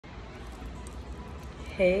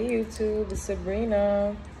Hey YouTube, it's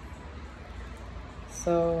Sabrina.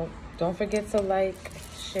 So don't forget to like,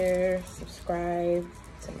 share, subscribe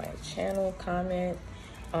to my channel, comment,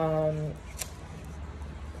 to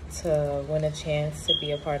win a chance to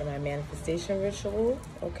be a part of my manifestation ritual.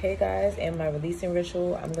 Okay guys, and my releasing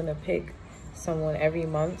ritual, I'm gonna pick someone every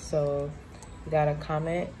month. So you got a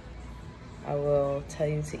comment, I will tell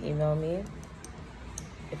you to email me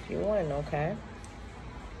if you want, okay?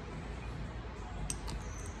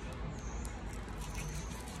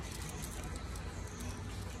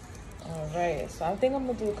 All right, so I think I'm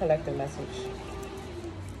gonna do a collective message.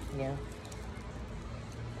 Yeah.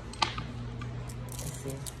 Let's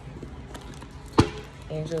see.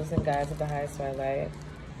 Angels and guides of the highest twilight.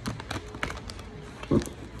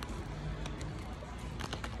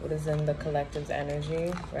 What is in the collective's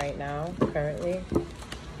energy right now, currently?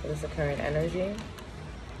 What is the current energy?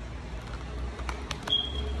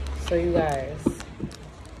 So you guys,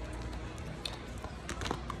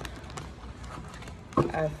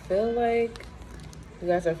 I feel like you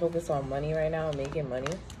guys are focused on money right now, making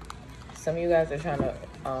money. Some of you guys are trying to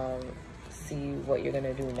see what you're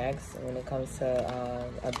gonna do next when it comes to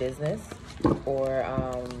a business or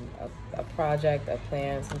a project, a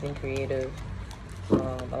plan, something creative. A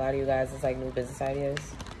lot of you guys, it's like new business ideas.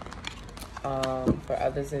 For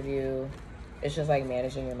others of you, it's just like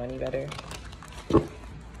managing your money better.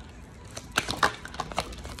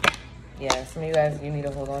 Yeah, some of you guys, you need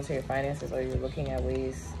to hold on to your finances, or you're looking at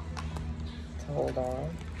ways to hold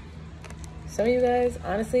on. Some of you guys,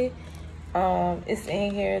 honestly, it's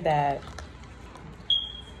saying here that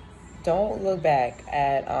don't look back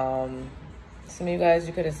at, some of you guys,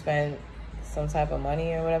 you could have spent some type of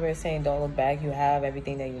money or whatever. It's saying don't look back. You have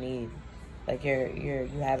everything that you need. Like you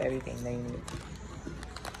have everything that you need.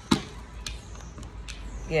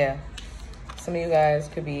 Yeah. Some of you guys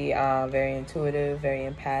could be very intuitive, very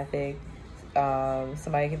empathic.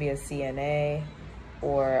 Somebody could be a CNA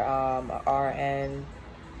or a RN.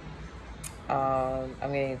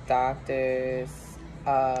 I'm getting doctors.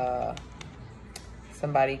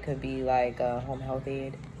 Somebody could be like a home health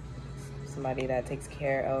aide. Somebody that takes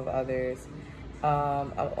care of others.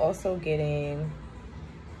 I'm also getting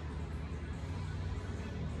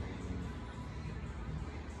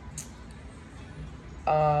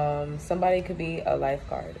somebody could be a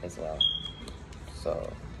lifeguard as well.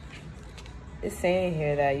 So it's saying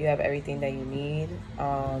here that you have everything that you need.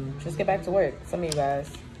 Just get back to work. Some of you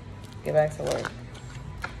guys, get back to work.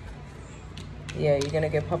 Yeah, you're gonna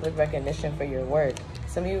get public recognition for your work.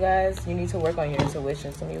 Some of you guys, you need to work on your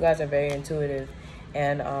intuition. Some of you guys are very intuitive,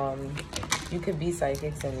 and you could be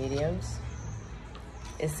psychics and mediums.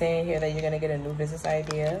 It's saying here that you're gonna get a new business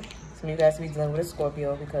idea. Some of you guys will be dealing with a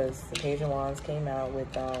Scorpio because the Page of Wands came out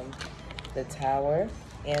with the Tower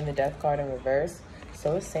and the Death card in reverse.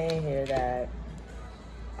 So it's saying here that,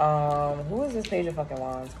 who is this Page of fucking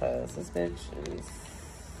Wands? Because this bitch is,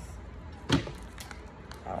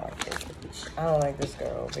 I don't like this bitch. I don't like this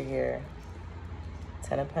girl over here.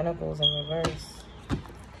 Ten of Pentacles in reverse.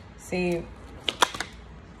 See,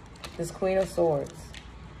 this Queen of Swords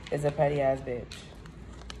is a petty ass bitch.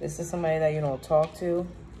 This is somebody that you don't talk to,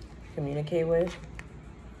 communicate with.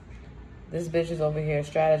 This bitch is over here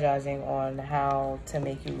strategizing on how to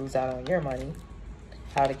make you lose out on your money,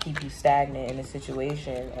 how to keep you stagnant in a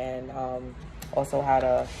situation, and also how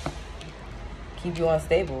to keep you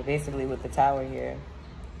unstable, basically, with the Tower here.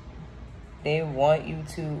 They want you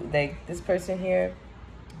to, like, this person here,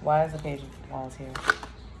 why is the Page of Wands here?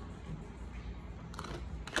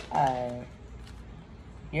 Alright.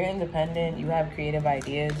 You're independent, you have creative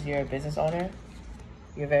ideas, you're a business owner.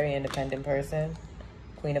 You're a very independent person.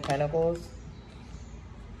 Queen of Pentacles.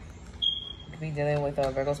 You could be dealing with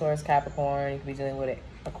a Virgo, Taurus, Capricorn. You could be dealing with an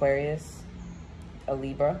Aquarius, a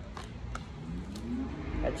Libra,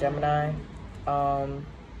 a Gemini.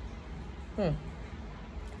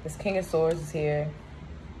 This King of Swords is here.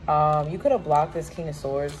 You could have blocked this King of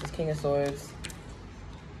Swords. This King of Swords,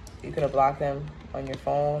 you could have blocked them on your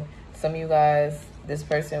phone. Some of you guys, this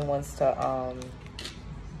person wants to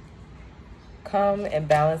come and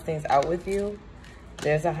balance things out with you.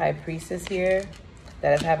 There's a High Priestess here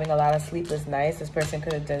that is having a lot of sleepless nights. This person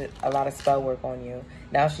could have done a lot of spell work on you.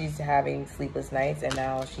 Now she's having sleepless nights, and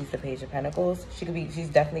now she's the Page of Pentacles. She's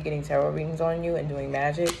definitely getting tarot readings on you and doing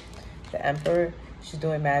magic. The Emperor, she's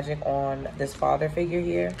doing magic on this father figure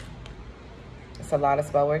here. It's a lot of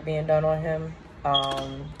spell work being done on him,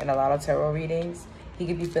 and a lot of tarot readings. He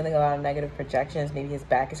could be feeling a lot of negative projections. Maybe his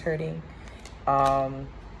back is hurting.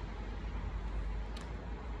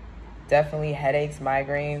 Definitely headaches,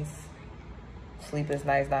 migraines, sleepless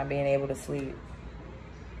nights, not being able to sleep.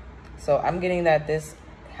 So I'm getting that this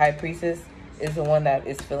High Priestess is the one that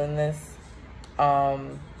is feeling this.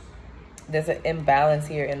 There's an imbalance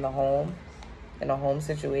here in the home, in a home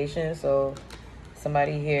situation. So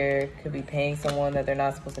somebody here could be paying someone that they're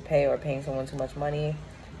not supposed to pay, or paying someone too much money.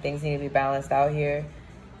 Things need to be balanced out here.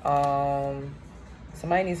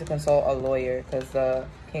 Somebody needs to consult a lawyer, because the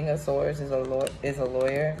King of Swords is a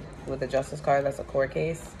lawyer with the Justice card. That's a court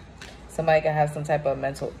case. Somebody could have some type of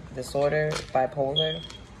mental disorder, bipolar.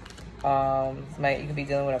 You could be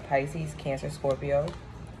dealing with a Pisces, Cancer, Scorpio,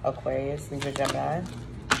 Aquarius, Libra, Gemini.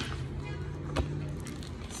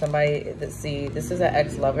 Somebody, see, this is an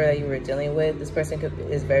ex-lover that you were dealing with. This person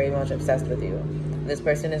is very much obsessed with you. This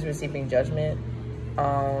person is receiving judgment.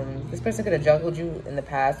 This person could have juggled you in the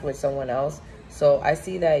past with someone else. So I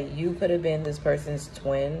see that you could have been this person's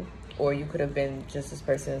twin, or you could have been just this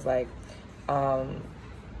person's, like,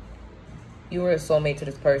 you were a soulmate to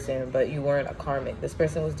this person, but you weren't a karmic. This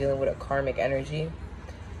person was dealing with a karmic energy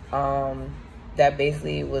that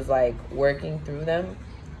basically was, like, working through them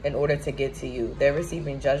in order to get to you. They're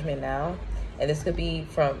receiving judgment now, and this could be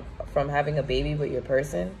from having a baby with your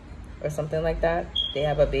person or something like that. They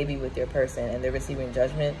have a baby with your person and they're receiving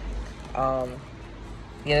judgment. Yeah,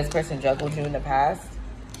 this person juggled you in the past.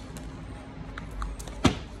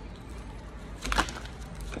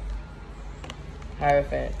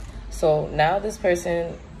 Hierophant. So now this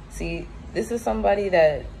person, see, this is somebody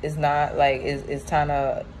that is not, like, is trying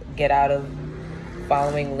to get out of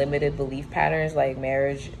following limited belief patterns, like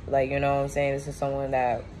marriage. Like, you know what I'm saying? This is someone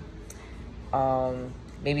that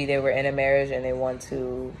maybe they were in a marriage and they want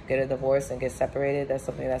to get a divorce and get separated. That's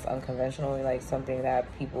something that's unconventional, like something that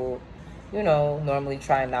people, you know, normally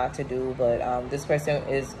try not to do. But this person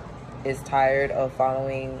is tired of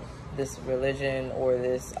following this religion or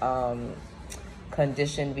this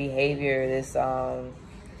conditioned behavior, this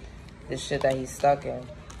shit that he's stuck in.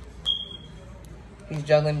 He's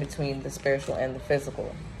juggling between the spiritual and the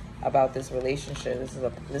physical about this relationship.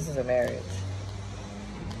 This is a marriage.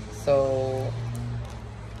 So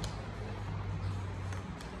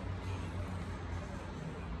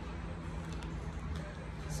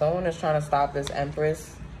someone is trying to stop this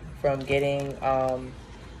Empress from getting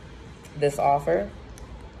this offer,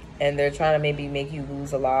 and they're trying to maybe make you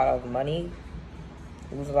lose a lot of money,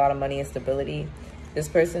 and stability. This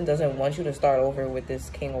person doesn't want you to start over with this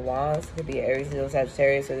King of Wands. It could be Aries, Leo,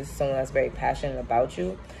 Sagittarius. So this is someone that's very passionate about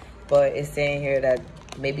you. But it's saying here that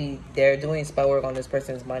maybe they're doing spell work on this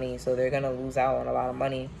person's money. So they're going to lose out on a lot of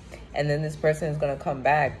money. And then this person is going to come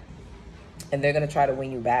back, and they're going to try to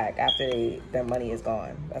win you back after their money is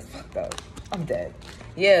gone. That's fucked up. I'm dead.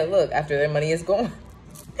 Yeah, look, after their money is gone,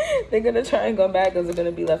 they're going to try and come back because they're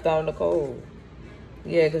going to be left out in the cold.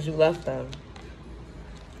 Yeah, because you left them.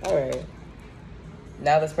 All right.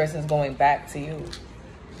 Now this person's going back to you.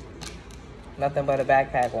 Nothing but a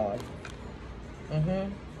backpack on.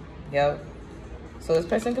 Yep. So this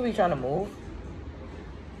person could be trying to move,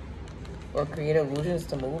 or create illusions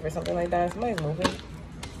to move or something like that. Somebody's moving.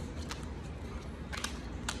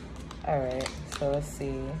 All right. So let's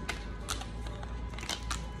see.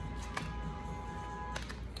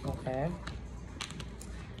 Okay.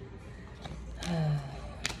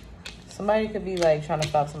 Somebody could be, like, trying to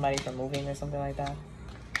stop somebody from moving or something like that.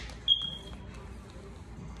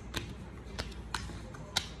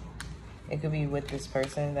 It could be with this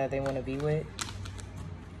person that they want to be with.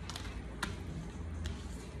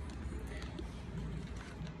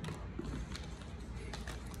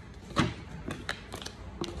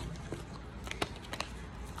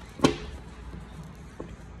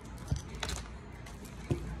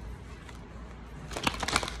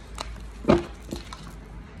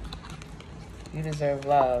 You deserve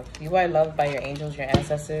love. You are loved by your angels, your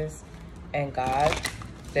ancestors, and God.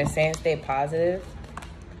 They're saying stay positive,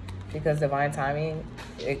 because divine timing,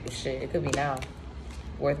 it could be now.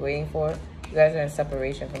 Worth waiting for. You guys are in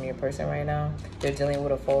separation from your person right now. They're dealing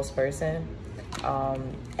with a false person.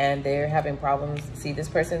 And they're having problems. See, this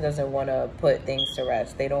person doesn't want to put things to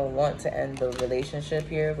rest. They don't want to end the relationship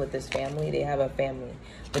here with this family. They have a family.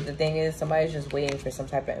 But the thing is, somebody's just waiting for some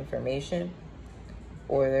type of information.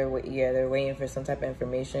 Or they're waiting for some type of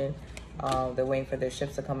information. They're waiting for their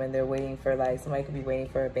ships to come in. They're waiting for, like, somebody could be waiting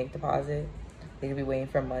for a bank deposit. They could be waiting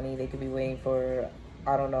for money. They could be waiting for,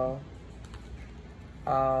 I don't know.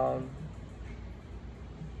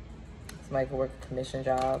 Somebody could work a commission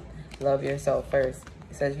job. Love yourself first.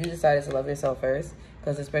 It says you decided to love yourself first,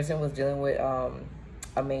 because this person was dealing with a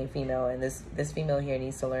main female, and this female here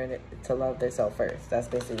needs to learn to love themselves first. That's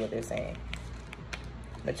basically what they're saying.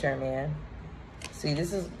 Mature man. See,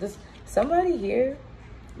 this somebody here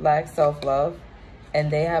lacks self-love, and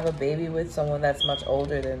they have a baby with someone that's much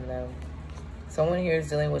older than them. Someone here is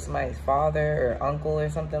dealing with somebody's father or uncle or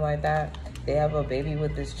something like that. They have a baby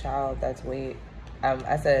with this child that's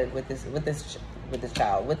I said with this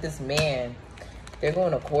man. They're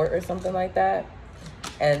going to court or something like that.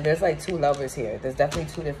 And there's like 2 lovers here. There's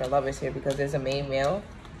definitely 2 different lovers here because there's a main male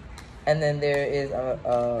and then there is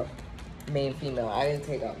a main female. I didn't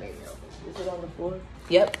take out main male. Is it on the floor?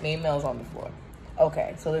 Yep, main male's on the floor.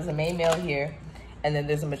 Okay, so there's a main male here and then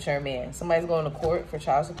there's a mature man. Somebody's going to court for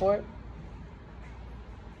child support.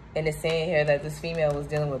 And it's saying here that this female was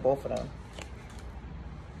dealing with both of them.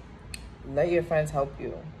 Let your friends help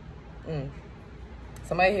you.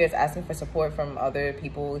 Somebody here is asking for support from other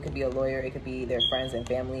people. It could be a lawyer. It could be their friends and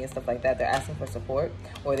family and stuff like that. They're asking for support,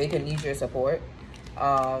 or they could need your support.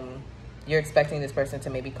 You're expecting this person to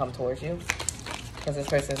maybe come towards you because this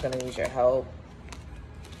person is going to need your help.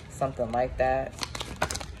 Something like that.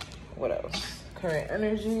 What else? Current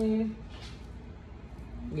energy.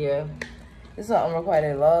 Yeah. This is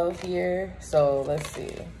unrequited love here. So let's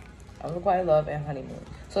see. Unrequited love and honeymoon.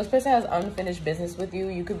 So this person has unfinished business with you.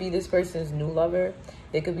 You could be this person's new lover.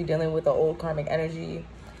 They could be dealing with the old karmic energy,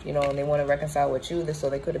 you know, and they want to reconcile with you. So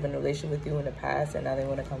they could have been in a relationship with you in the past and now they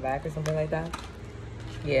want to come back or something like that.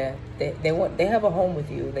 Yeah, they have a home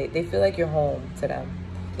with you. They feel like you're home to them.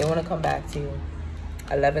 They want to come back to you.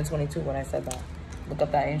 1122 when I said that. Look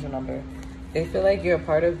up that angel number. They feel like you're a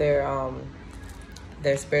part of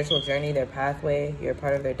their spiritual journey, their pathway. You're a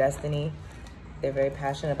part of their destiny. They're very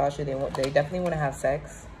passionate about you. They definitely want to have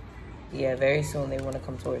sex. Yeah, very soon they want to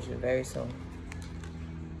come towards you. Very soon.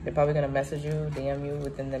 They're probably going to message you, DM you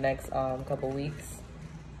within the next couple weeks.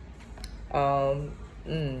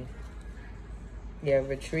 Yeah,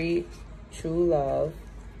 retreat, true love,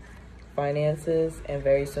 finances, and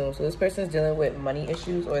very soon. So this person's dealing with money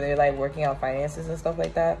issues, or they're like working out finances and stuff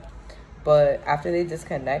like that. But after they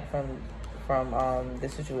disconnect from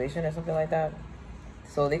this situation or something like that,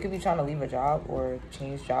 so they could be trying to leave a job or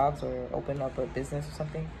change jobs or open up a business or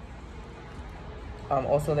something.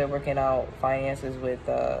 Also, they're working out finances with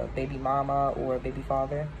baby mama or baby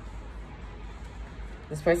father.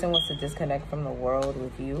 This person wants to disconnect from the world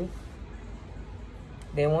with you.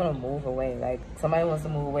 They want to move away. Like, somebody wants to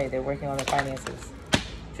move away. They're working on their finances.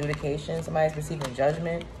 Adjudication. Somebody's receiving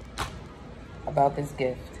judgment about this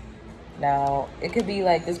gift. Now, it could be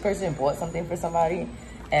like this person bought something for somebody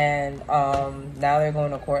and now they're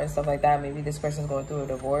going to court and stuff like that. Maybe this person's going through a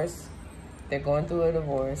divorce. They're going through a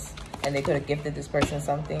divorce and they could have gifted this person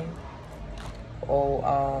something.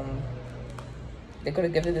 Or they could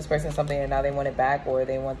have gifted this person something and now they want it back, or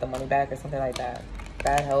they want the money back or something like that.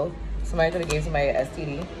 Bad health. Somebody could have gave somebody an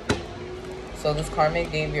STD. So this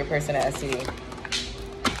karmic gave your person an STD.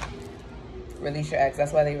 Release your ex.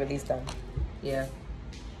 That's why they released them. Yeah.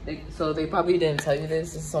 So they probably didn't tell you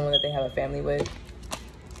this. This is someone that they have a family with.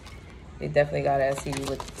 They definitely got an STD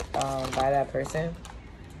with by that person.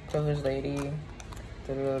 Privileged lady.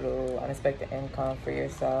 Unexpected income for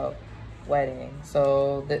yourself. Wedding.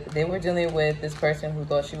 So they were dealing with this person who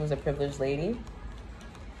thought she was a privileged lady.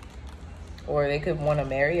 Or they could want to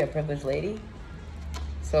marry a privileged lady.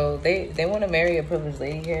 So they want to marry a privileged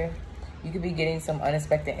lady here. You could be getting some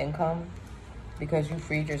unexpected income because you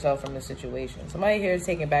freed yourself from the situation. Somebody here is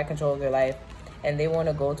taking back control of their life and they want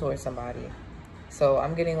to go towards somebody. So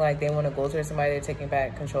I'm getting like they want to go towards somebody, they're taking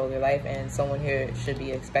back control of their life, and someone here should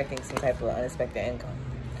be expecting some type of unexpected income.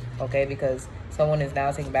 Okay, because someone is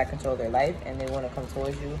now taking back control of their life and they want to come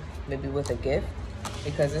towards you, maybe with a gift,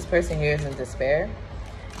 because this person here is in despair.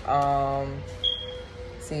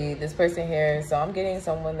 See, this person here, so I'm getting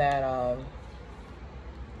someone that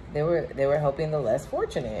they were helping the less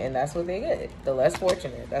fortunate, and that's what they get. The less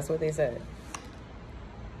fortunate, that's what they said.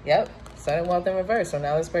 Yep, sudden wealth in reverse. So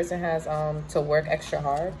now this person has to work extra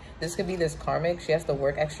hard. This could be this karmic. She has to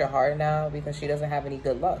work extra hard now because she doesn't have any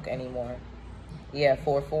good luck anymore. Yeah,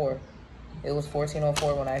 4-4. It was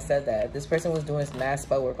 1404 when I said that. This person was doing some mass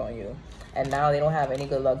spell work on you, and now they don't have any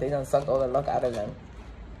good luck. They done sucked all the luck out of them.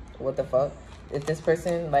 What the fuck? If this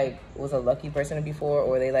person like was a lucky person before,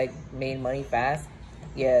 or they like made money fast,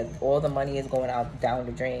 yeah, all the money is going out down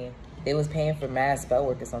the drain. They was paying for mad spell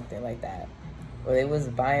work or something like that, or they was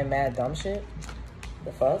buying mad dumb shit.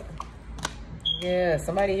 The fuck? Yeah,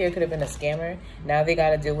 somebody here could have been a scammer. Now they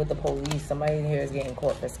gotta deal with the police. Somebody here is getting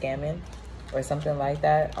caught for scamming or something like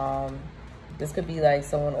that. This could be like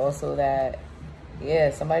someone also that,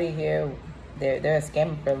 yeah, somebody here, they're a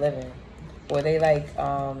scammer for a living. Or they like,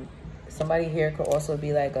 somebody here could also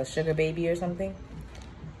be like a sugar baby or something.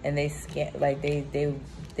 And they scam, like they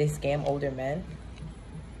scam older men.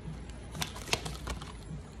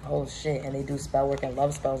 Oh shit, and they do spell work and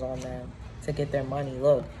love spells on them to get their money.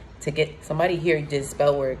 Look, to get, somebody here did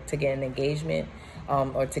spell work to get an engagement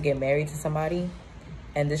or to get married to somebody,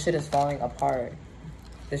 and this shit is falling apart.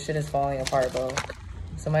 This shit is falling apart, bro.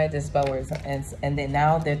 Somebody did spell work, and then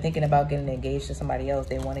now they're thinking about getting engaged to somebody else.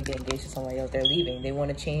 They want to get engaged to somebody else. They're leaving. They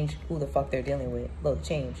want to change who the fuck they're dealing with. Look,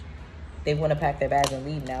 change. They want to pack their bags and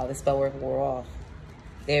leave now. The spell work wore off.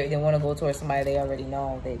 They want to go towards somebody they already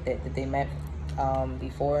know, that they met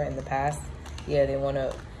before in the past. Yeah, they want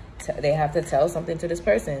to, they have to tell something to this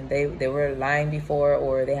person. They were lying before,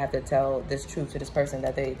 or they have to tell this truth to this person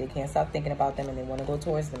that they can't stop thinking about them and they want to go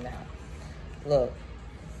towards them now. Look,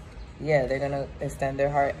 yeah, they're going to extend their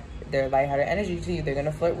lighthearted energy to you. They're going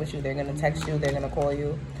to flirt with you. They're going to text you. They're going to call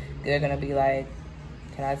you. They're going to be like,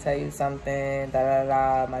 can I tell you something? Da da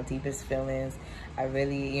da. My deepest feelings. I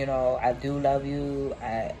really, you know, I do love you.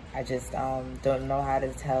 I just don't know how to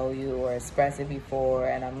tell you or express it before,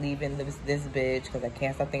 and I'm leaving this bitch because I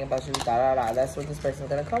can't stop thinking about you. Da da da. That's what this person's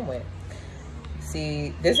gonna come with.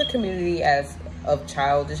 See, there's a community of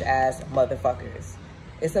childish ass motherfuckers.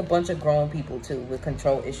 It's a bunch of grown people too with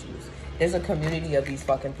control issues. There's a community of these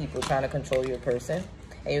fucking people trying to control your person,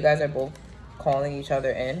 and you guys are both calling each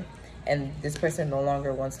other in. And this person no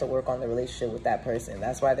longer wants to work on the relationship with that person.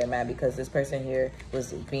 That's why they're mad, because this person here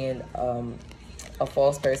was being a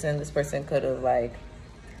false person. This person could have, like,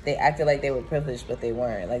 they acted like they were privileged, but they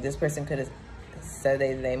weren't. Like, this person could have said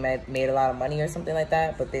they made a lot of money or something like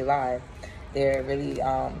that, but they lied. They're really,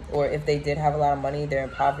 or if they did have a lot of money, they're in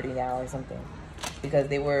poverty now or something, because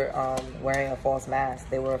they were wearing a false mask.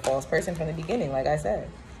 They were a false person from the beginning, like I said.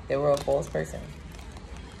 They were a false person.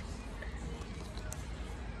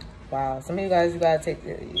 Wow, some of you guys,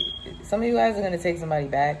 some of you guys are going to take somebody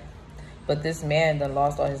back, but this man done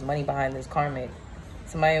lost all his money behind this karmic.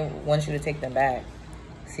 Somebody wants you to take them back.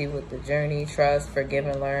 See, with the journey, trust, forgive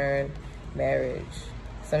and learn, marriage.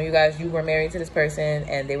 Some of you guys, you were married to this person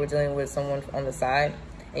and they were dealing with someone on the side,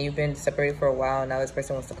 and you've been separated for a while, and now this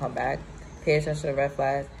person wants to come back. Pay attention to the red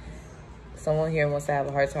flags. Someone here wants to have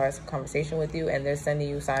a heart-to-heart conversation with you, and they're sending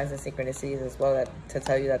you signs and synchronicities as well to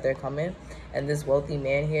tell you that they're coming. And this wealthy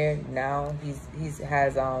man here, now he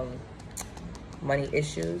has money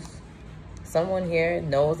issues. Someone here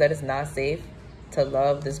knows that it's not safe to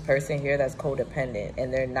love this person here that's codependent,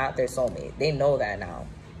 and they're not their soulmate. They know that now,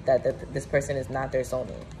 that this person is not their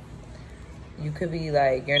soulmate. You could be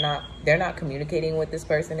like, they're not communicating with this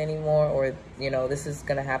person anymore, or, you know, this is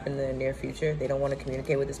going to happen in the near future. They don't want to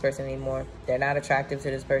communicate with this person anymore. They're not attractive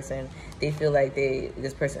to this person. They feel like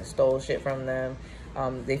this person stole shit from them.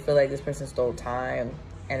 They feel like this person stole time,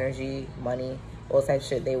 energy, money, all type of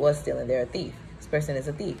shit. They was stealing. They're a thief. This person is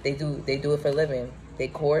a thief. They do it for a living. They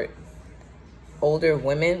court older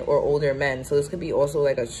women or older men. So this could be also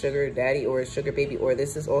like a sugar daddy or a sugar baby, or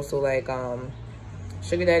this is also like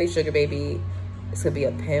sugar daddy, sugar baby. This could be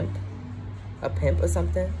a pimp or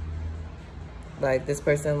something. Like this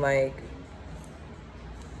person, like,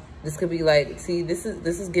 this could be like, see, this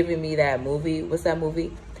is giving me that movie. What's that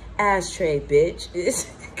movie? Ashtray, bitch.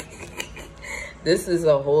 This is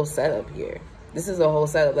a whole setup here. This is a whole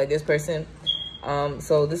setup. Like this person,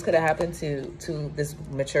 so this could have happened to this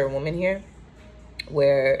mature woman here,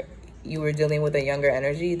 where you were dealing with a younger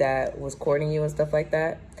energy that was courting you and stuff like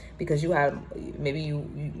that, because you had, maybe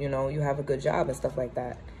you know, you have a good job and stuff like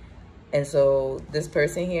that. And so this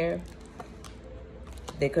person here,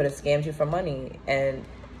 they could have scammed you for money. And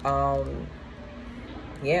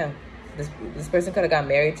yeah, this person could have got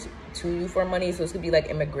married to you for money. So this could be like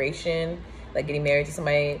immigration, like getting married to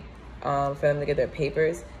somebody for them to get their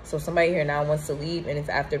papers. So somebody here now wants to leave, and it's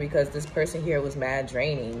after, because this person here was mad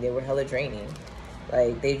draining. They were hella draining.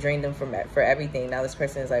 Like they drained them for everything. Now this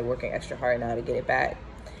person is like working extra hard now to get it back.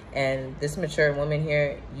 And this mature woman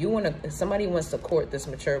here, somebody wants to court this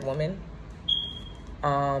mature woman. They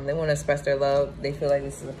want to express their love. They feel like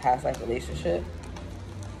this is a past life relationship.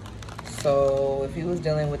 So if you was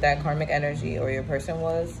dealing with that karmic energy, or your person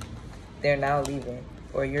was, they're now leaving,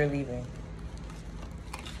 or you're leaving,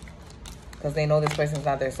 because they know this person's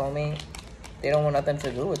not their soulmate. They don't want nothing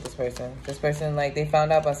to do with this person. This person, like, they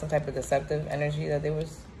found out about some type of deceptive energy that they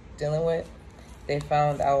was dealing with. They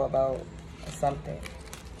found out about something.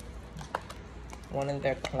 One of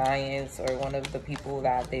their clients, or one of the people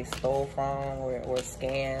that they stole from, or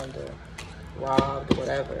scammed, or robbed,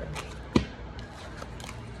 whatever.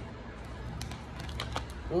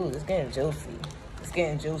 Ooh, it's getting juicy. It's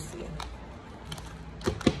getting juicy.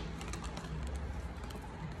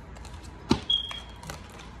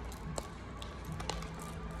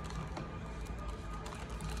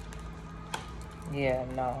 Yeah,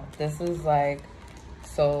 no. This is like,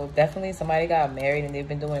 so definitely somebody got married and they've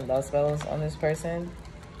been doing love spells on this person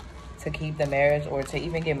to keep the marriage or to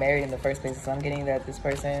even get married in the first place. So I'm getting that this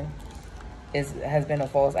person has been a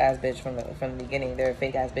false ass bitch from the beginning. They're a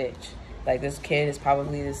fake ass bitch. Like, this kid is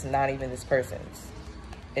probably not even this person's.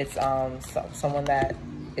 It's someone that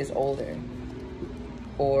is older,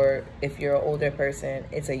 or if you're an older person,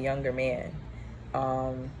 it's a younger man.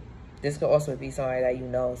 This could also be somebody that you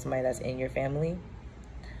know, somebody that's in your family,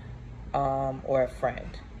 or a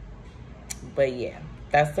friend. But yeah,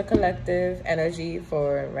 that's the collective energy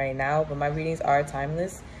for right now. But my readings are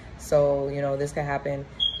timeless, so you know, this could happen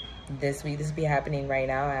this week. This could be happening right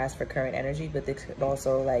now as for current energy, but this could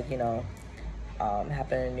also, like, you know,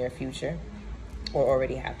 happen in the near future or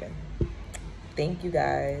already happen. Thank you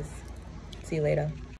guys. See you later.